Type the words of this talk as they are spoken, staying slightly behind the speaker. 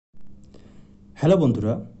Hello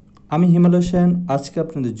বন্ধুরা, আমি হিমালয় সেন। আজকে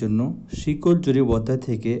আপনাদের জন্য শিকল জরিপ অধ্যায়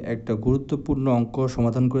থেকে একটা গুরুত্বপূর্ণ অঙ্ক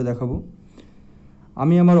সমাধান করে দেখাবো।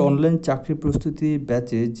 আমি আমার অনলাইন চাকরি প্রস্তুতি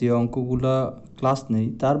ব্যাচে যে অঙ্কগুলা ক্লাস নেই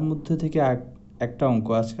তার মধ্যে থেকে একটা অঙ্ক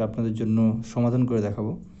আজকে আপনাদের জন্য সমাধান করে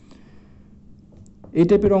দেখাবো। এই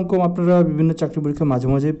টাইপের অঙ্ক আপনারা বিভিন্ন চাকরি পরীক্ষা মাঝে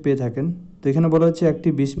মাঝে পেয়ে থাকেন। তো এখানে বলা হচ্ছে একটি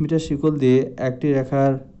 20 মিটার শিকল দিয়ে একটি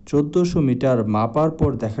রেখার 1400 মিটার মাপার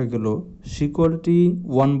পর দেখা গেল শিকলটি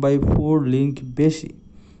 1/4 লিঙ্ক বেশি।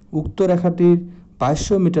 উক্ত রেখাটির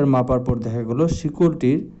 2200 মিটার মাপার পর দেখা গেল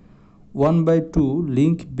শিকলটির 1/2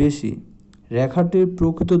 লিঙ্ক বেশি। রেখাটির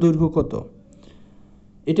প্রকৃত দৈর্ঘ্য কত?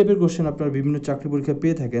 এই টাইপের কোশ্চেন আপনারা বিভিন্ন চাকরি পরীক্ষা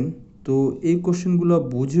পেয়ে থাকেন। তো এই কোশ্চেনগুলো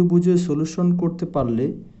বুঝে বুঝে সলিউশন করতে পারলে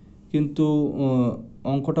কিন্তু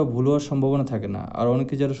অঙ্কটা ভুল হওয়ার সম্ভাবনা থাকে না। আর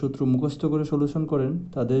অনেকে যারা সূত্র মুখস্থ করে সলিউশন করেন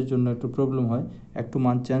তাদের জন্য একটু প্রবলেম হয়। একটু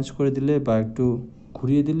মান চেঞ্জ করে দিলে বা একটু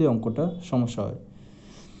ঘুরিয়ে দিলে অঙ্কটা সমস্যা হয়।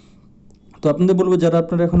 তো আপনাদের বলবো, যারা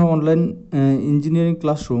আপনারা এখনও অনলাইন ইঞ্জিনিয়ারিং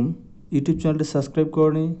ক্লাসরুম ইউটিউব চ্যানেলটি সাবস্ক্রাইব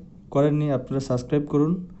করেননি আপনারা সাবস্ক্রাইব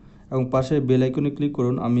করুন এবং পাশে বেল আইকনে ক্লিক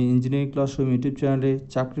করুন। আমি ইঞ্জিনিয়ারিং ক্লাসরুম ইউটিউব চ্যানেলে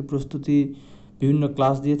চাকরি প্রস্তুতি বিভিন্ন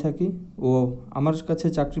ক্লাস দিয়ে থাকি ও আমার কাছে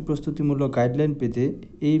চাকরি প্রস্তুতিমূলক গাইডলাইন পেতে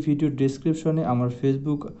এই ভিডিওর ডেসক্রিপশনে আমার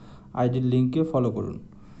ফেসবুক আইডির লিঙ্কে ফলো করুন।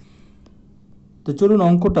 তো চলুন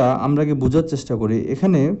অঙ্কটা আমরা আগে বোঝার চেষ্টা করি।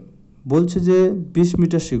 এখানে বলছে যে 20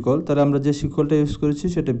 মিটার শিকল, তাহলে আমরা যে শিকলটা ইউজ করেছি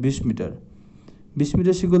সেটা 20 মিটার। 20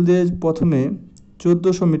 মিটার শিকল দিয়ে প্রথমে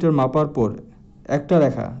 1400 মিটার মাপার পর একটা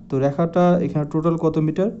রেখা, তো রেখাটা এখানে টোটাল কত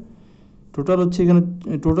মিটার? টোটাল হচ্ছে এখানে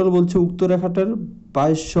টোটাল বলছে উক্ত রেখাটার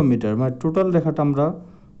 2200 মিটার, মানে টোটাল রেখাটা আমরা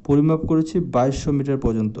পরিমাপ করেছি 2200 মিটার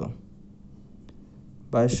পর্যন্ত।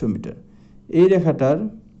 2200 মিটার। এই রেখাটার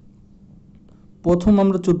প্রথম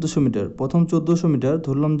আমরা 1400 মিটার, প্রথম 1400 মিটার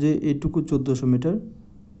ধরলাম যে এইটুকু 1400 মিটার।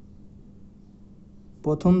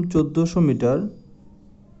 প্রথম 1400 মিটার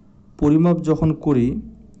পরিমাপ যখন করি,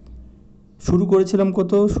 শুরু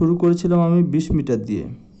করেছিলাম আমি 20 মিটার দিয়ে।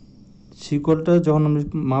 শিকলটা যখন আমি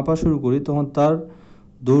মাপা শুরু করি তখন তার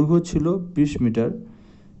দৈর্ঘ্য ছিল 20 মিটার,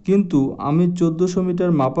 কিন্তু আমি 1400 মিটার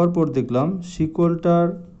মাপার পর দেখলাম শিকলটার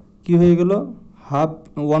কি হয়ে গেল,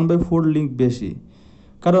 1/4 লিঙ্ক বেশি।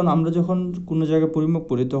 কারণ আমরা যখন কোনো জায়গায় পরিমাপ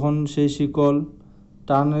করি তখন সেই শিকল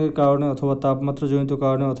টানের কারণে অথবা তাপমাত্রাজনিত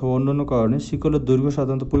কারণে অথবা অন্যান্য কারণে শিকলের দৈর্ঘ্য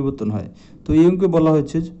সাধারণত পরিবর্তন হয়। তো এই অঙ্কে বলা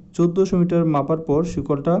হয়েছে 1400 মিটার মাপার পর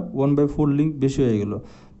শিকলটা 1/4 লিঙ্ক বেশি হয়ে গেল।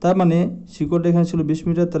 তার মানে শিকলটা এখানে ছিল 20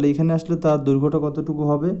 মিটার, তাহলে এখানে আসলে তার দৈর্ঘ্যটা কতটুকু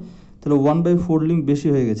হবে? তাহলে 1/4 লিঙ্ক বেশি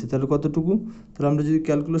হয়ে গেছে। তাহলে কতটুকু? তাহলে আমরা যদি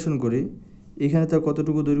ক্যালকুলেশন করি, এখানে তার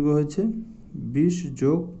কতটুকু দৈর্ঘ্য হয়েছে? 20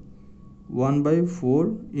 যোগ 1/4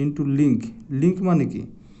 ইন্টু লিঙ্ক। লিঙ্ক মানে কি?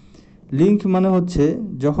 লিঙ্ক মানে হচ্ছে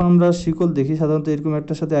যখন আমরা শিকল দেখি সাধারণত এরকম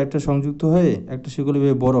একটার সাথে একটা সংযুক্ত হয়ে একটা শিকল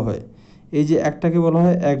এভাবে বড় হয়। এই যে একটাকে বলা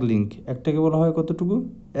হয় এক লিঙ্ক, একটাকে বলা হয় কতটুকু?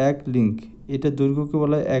 এক লিঙ্ক। এটা দৈর্ঘ্যকে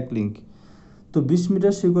বলা হয় এক লিঙ্ক। তো 20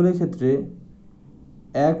 মিটার শিকলের ক্ষেত্রে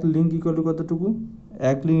এক লিঙ্ক ইকুয়াল টু কতটুকু?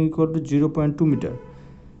 এক link equal to 0.2 metre.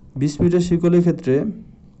 20 metre শিকলের ক্ষেত্রে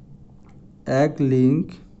এক লিঙ্ক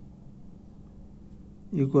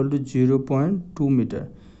ইকুয়াল টু 0.2 মিটার।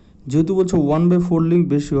 যেহেতু বলছে 1/4 লিঙ্ক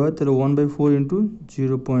বেশি হয়, তাহলে 1/4 ইন্টু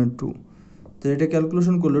 0.2। তো এটা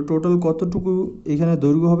ক্যালকুলেশন করলে টোটাল কতটুকু এখানে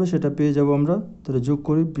দৈর্ঘ্য হবে সেটা পেয়ে যাব আমরা। তাহলে যোগ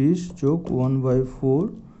করি 20 যোগ 1/4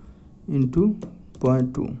 ইন্টু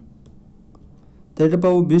 0.2, তাহলে এটা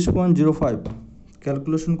পাবো 20.05।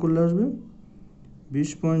 ক্যালকুলেশন করলে আসবে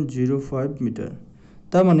 20.05 মিটার।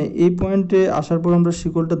 তার মানে এই পয়েন্টে আসার পর আমরা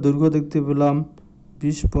শিকলটার দৈর্ঘ্য দেখতে পেলাম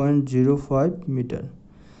 20.05 মিটার।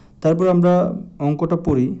 তারপর আমরা অঙ্কটা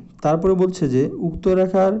পড়ি। তারপরে বলছে যে উক্ত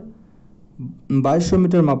রেখার 2200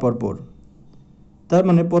 মিটার মাপার পর, তার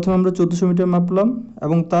মানে প্রথমে আমরা 1400 মিটার মাপলাম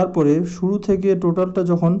এবং তারপরে শুরু থেকে টোটালটা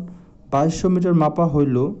যখন 2200 মিটার মাপা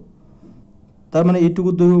হইল, তার মানে এইটুকু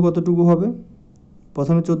দৈর্ঘ্য কতটুকু হবে?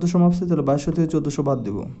 প্রথমে 1400 মাপছে, তাহলে 2200 থেকে 1400 বাদ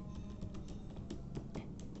দেব,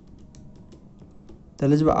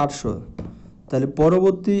 তাহলে যাবে 800। তাহলে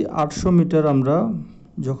পরবর্তী 800 মিটার আমরা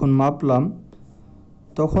যখন মাপলাম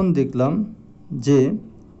তখন দেখলাম যে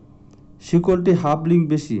শিকলটি হাফ লিঙ্ক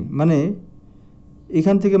বেশি। মানে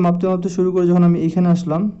এখান থেকে মাপতে মাপতে শুরু করে যখন আমি এখানে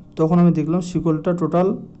আসলাম তখন আমি দেখলাম শিকলটা টোটাল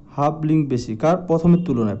হাফ লিঙ্ক বেশি। কার? প্রথমের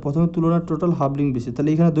তুলনায় টোটাল হাফ লিঙ্ক বেশি। তাহলে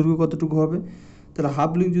এখানে দৈর্ঘ্য কতটুকু হবে? তাহলে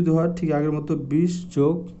হাফ লিঙ্ক যদি হয় ঠিক আগের মতো 20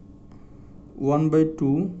 যোগ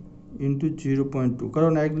 1/2 ইন্টু 0.2,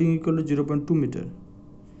 কারণ এক লিঙ্ক ইকুয়াল টু 0.2 মিটার।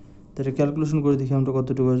 তাহলে ক্যালকুলেশন করে দেখি আমরা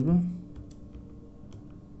কতটুকু আসবে।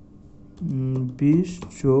 20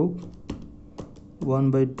 যোগ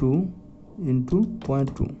 1/2 ইন্টু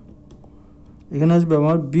 0.2, এখানে আসবে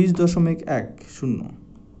আমার 20.10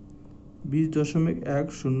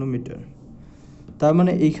 মিটার। তার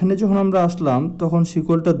মানে এইখানে যখন আমরা আসলাম তখন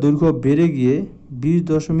শিকলটার দৈর্ঘ্য বেড়ে গিয়ে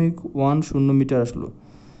 20.10 মিটার আসলো।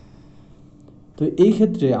 তো এই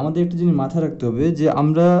ক্ষেত্রে আমাদের একটা জিনিস মাথায় রাখতে হবে যে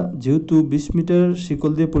আমরা যেহেতু 20 মিটার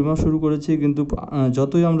শিকল দিয়ে পরিমাপ শুরু করেছি, কিন্তু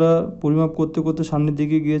যতই আমরা পরিমাপ করতে করতে সামনের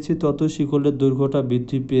দিকে গিয়েছি ততই শিকলের দৈর্ঘ্যটা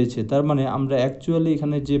বৃদ্ধি পেয়েছে। তার মানে আমরা অ্যাকচুয়ালি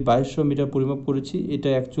এখানে যে 2200 মিটার পরিমাপ করেছি এটা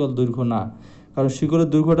অ্যাকচুয়াল দৈর্ঘ্য না, কারণ শিকলের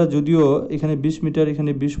দৈর্ঘ্যটা যদিও এখানে 20 মিটার,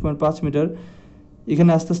 এখানে 20.5 মিটার,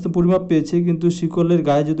 এখানে আস্তে আস্তে পরিমাপ পেয়েছে, কিন্তু শিকলের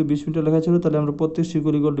গায়ে যদি 20 মিটার লেখা ছিল তাহলে আমরা প্রত্যেক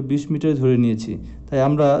শিকল ইকুয়াল টু 20 মিটার ধরে নিয়েছি। তাই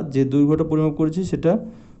আমরা যে দৈর্ঘ্যটা পরিমাপ করেছি সেটা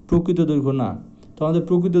প্রকৃত দৈর্ঘ্য না। তো আমাদের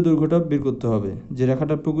প্রকৃত দৈর্ঘ্যটা বের করতে হবে যে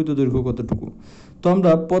রেখাটার প্রকৃত দৈর্ঘ্য কতটুকু। তো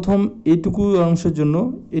আমরা প্রথম এইটুকু অংশের জন্য,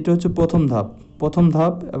 এটা হচ্ছে প্রথম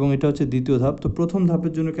ধাপ এবং এটা হচ্ছে দ্বিতীয় ধাপ। তো প্রথম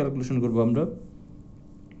ধাপের জন্য ক্যালকুলেশন করব আমরা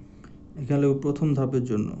এখানে। প্রথম ধাপের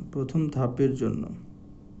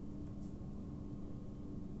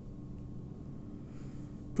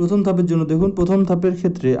জন্য দেখুন, প্রথম ধাপের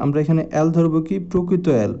ক্ষেত্রে আমরা এখানে এল ধরবো কি প্রকৃত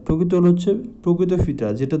এল হচ্ছে প্রকৃত ফিতা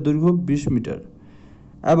যেটা দৈর্ঘ্য 20 মিটার,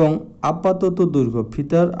 এবং আপাতত দৈর্ঘ্য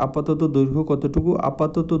ফিতার আপাতত দৈর্ঘ্য কতটুকু?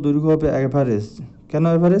 আপাতত দৈর্ঘ্য হবে অ্যাভারেজ। কেন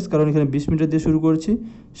অ্যাভারেজ? কারণ এখানে 20 মিটার দিয়ে শুরু করেছি,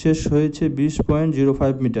 শেষ হয়েছে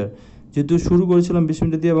 20.05 মিটার। যেহেতু শুরু করেছিলাম 20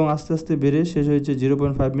 মিটার দিয়ে এবং আস্তে আস্তে বেড়ে শেষ হয়েছে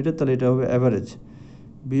 0.5 মিটার, তাহলে এটা হবে অ্যাভারেজ।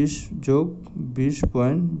 20 যোগ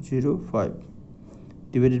 20.05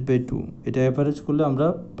 ডিভাইডেড বাই 2, এটা অ্যাভারেজ করলে আমরা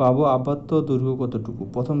পাবো আপাতত দৈর্ঘ্য কতটুকু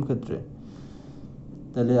প্রথম ক্ষেত্রে।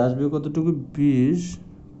 তাহলে আসবে কতটুকু?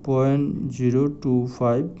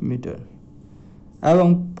 20.025 মিটার। এবং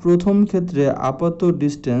প্রথম ক্ষেত্রে আপাতত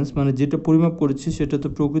ডিস্টেন্স মানে যেটা পরিমাপ করেছি সেটা তো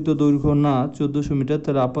প্রকৃত দৈর্ঘ্য না, 1400 মিটার।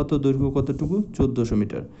 তাহলে আপাতত দৈর্ঘ্য কতটুকু? 1400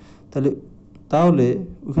 মিটার। তাহলে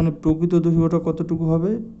ওখানে প্রকৃত দৈর্ঘ্যটা কতটুকু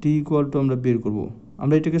হবে? টি ইকুয়াল টু আমরা বের করব।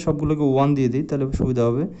 আমরা এটাকে সবগুলোকে 1 দিয়ে দিই, তাহলে সুবিধা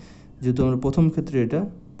হবে, যেহেতু আমরা প্রথম ক্ষেত্রে এটা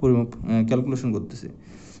পরিমাপ ক্যালকুলেশন করতেছি।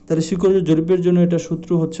 তাহলে শিকলের জরিপের জন্য এটা সূত্র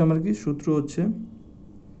হচ্ছে আমার কি? সূত্র হচ্ছে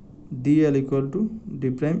dl equal to D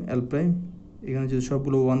prime L prime. এখানে যদি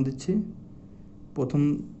সবগুলো 1 দিচ্ছি প্রথম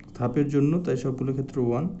ধাপের জন্য, তাই সবগুলো ক্ষেত্রে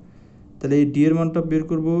 1। তাহলে এই ডি এর মানটা বের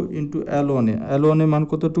করব ইন্টু L1 এর মান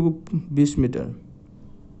কতটুকু? 20 metre.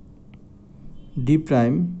 D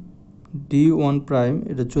prime D1 prime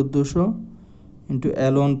এটা 1400 ইন্টু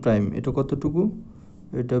L1 প্রাইম এটা কতটুকু?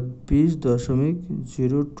 এটা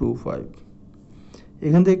 20.025।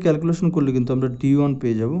 এখান থেকে ক্যালকুলেশন করলে কিন্তু আমরা D1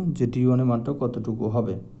 পেয়ে যাব, যে D1 এর মানটা কতটুকু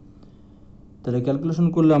হবে। তাহলে ক্যালকুলেশন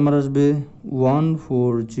করলে আমার আসবে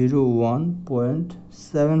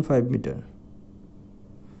 1401.75 মিটার।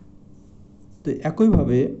 তো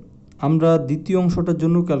একইভাবে আমরা দ্বিতীয় অংশটার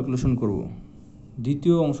জন্য ক্যালকুলেশন করব,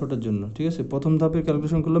 দ্বিতীয় অংশটার জন্য। ঠিক আছে, প্রথম ধাপের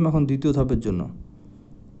ক্যালকুলেশন করলাম, এখন দ্বিতীয় ধাপের জন্য।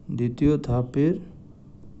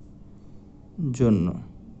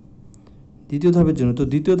 তো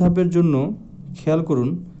দ্বিতীয় ধাপের জন্য খেয়াল করুন,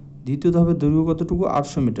 দ্বিতীয় ধাপের দৈর্ঘ্য কতটুকু?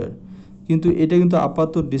 800 মিটার। কিন্তু এটা কিন্তু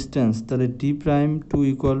আপাতত ডিস্টেন্স, তাহলে D prime 2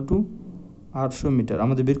 equal to 800 metre.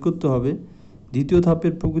 আমাদের বের করতে হবে দ্বিতীয়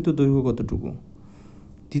ধাপের প্রকৃত দৈর্ঘ্য কতটুকু।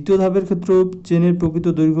 দ্বিতীয় ধাপের ক্ষেত্রে চেনের প্রকৃত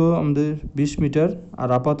দৈর্ঘ্য আমাদের 20 মিটার, আর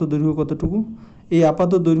আপাতত দৈর্ঘ্য কতটুকু? এই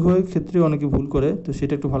আপাতত দৈর্ঘ্যের ক্ষেত্রে অনেকে ভুল করে, তো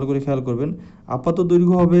সেটা একটু ভালো করে খেয়াল করবেন। আপাতত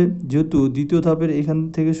দৈর্ঘ্য হবে, যেহেতু দ্বিতীয় ধাপের এখান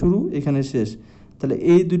থেকে শুরু এখানে শেষ, তাহলে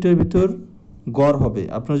এই দুইটার ভিতর গড় হবে।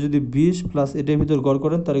 আপনারা যদি 20 প্লাস এটার ভিতর গড়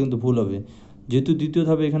করেন তাহলে কিন্তু ভুল হবে। যেহেতু দ্বিতীয়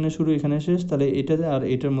ধাপে এখানে শুরু এখানে শেষ, তাহলে এটা আর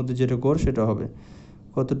এটার মধ্যে যেটা গড় সেটা হবে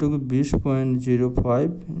কতটুকু?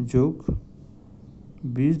 20.05 যোগ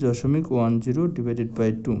 20.10 ডিভাইডেড বাই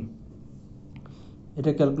 2।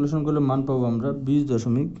 এটা ক্যালকুলেশন করলে মান পাবো আমরা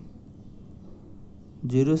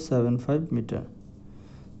 20.075 মিটার।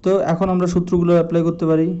 তো এখন আমরা সূত্রগুলো অ্যাপ্লাই করতে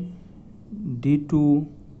পারি। D2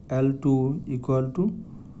 L2 equal to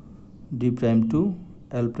D prime 2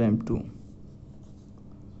 L prime 2।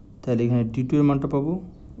 তাহলে এখানে D2 এর মানটা পাবো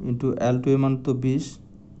ইন্টু L2 এর মান তো 20,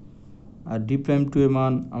 আর D প্রাইম 2 এর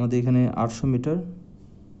মান আমাদের এখানে 800 মিটার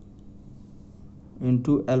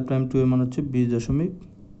ইন্টু L প্রাইম 2 এর মান হচ্ছে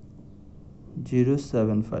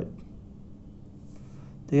 20.075।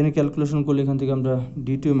 তো এখানে ক্যালকুলেশন করলে এখান থেকে আমরা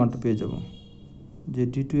D2 এর মানটা পেয়ে যাব, যে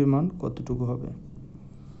D2 এর মান কতটুকু হবে।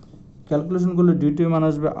 ক্যালকুলেশন করলে D2 এর মান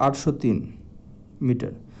আসবে 803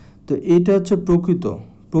 মিটার। তো এইটা হচ্ছে প্রকৃত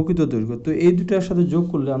দৈর্ঘ্য। তো এই দুটার সাথে যোগ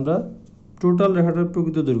করলে আমরা টোটাল রেখাটার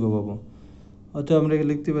প্রকৃত দৈর্ঘ্য পাবো। অর্থাৎ আমরা এখানে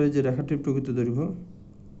লিখতে পারি যে রেখাটির প্রকৃত দৈর্ঘ্য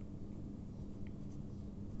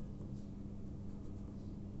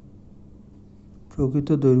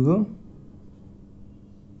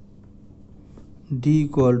D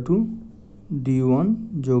ইকুয়াল টু D1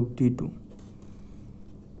 যোগ D2।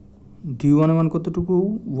 D1 এর মান কতটুকু?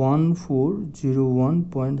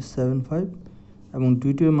 1401.75 এবং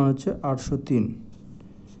D2 এর মান হচ্ছে 803।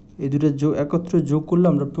 এই দুটো একত্রে যোগ করলে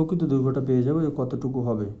আমরা প্রকৃত দৈর্ঘ্যটা পেয়ে যাবো যে কতটুকু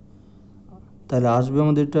হবে। তাহলে আসবে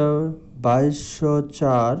আমাদের এটা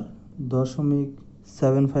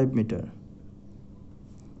 2204.75 মিটার।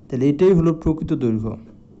 তাহলে এটাই হলো প্রকৃত দৈর্ঘ্য।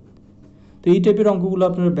 তো এই টাইপের অঙ্কগুলো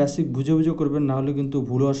আপনারা বেসিক বুঝে বুঝে করবেন, না হলে কিন্তু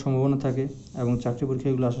ভুল হওয়ার সম্ভাবনা থাকে এবং চাকরি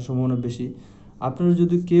পরীক্ষায় এগুলো আসার সম্ভাবনা বেশি। আপনারা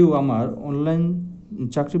যদি কেউ আমার অনলাইন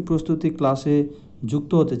চাকরি প্রস্তুতি ক্লাসে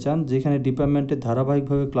যুক্ত হতে চান, যেখানে ডিপার্টমেন্টে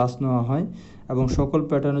ধারাবাহিকভাবে ক্লাস নেওয়া হয় এবং সকল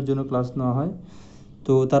প্যাটার্নের জন্য ক্লাস নেওয়া হয়,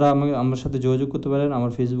 তো তারা আমার সাথে যোগাযোগ করতে পারেন।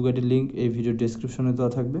 আমার ফেসবুক আইডির লিঙ্ক এই ভিডিও ডেসক্রিপশনে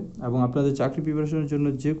দেওয়া থাকবে। এবং আপনাদের চাকরি প্রিপারেশনের জন্য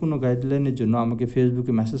যে কোনো গাইডলাইনের জন্য আমাকে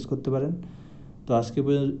ফেসবুকে মেসেজ করতে পারেন। তো আজকে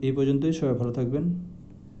এই পর্যন্তই। সবাই ভালো থাকবেন।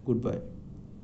 Good bye.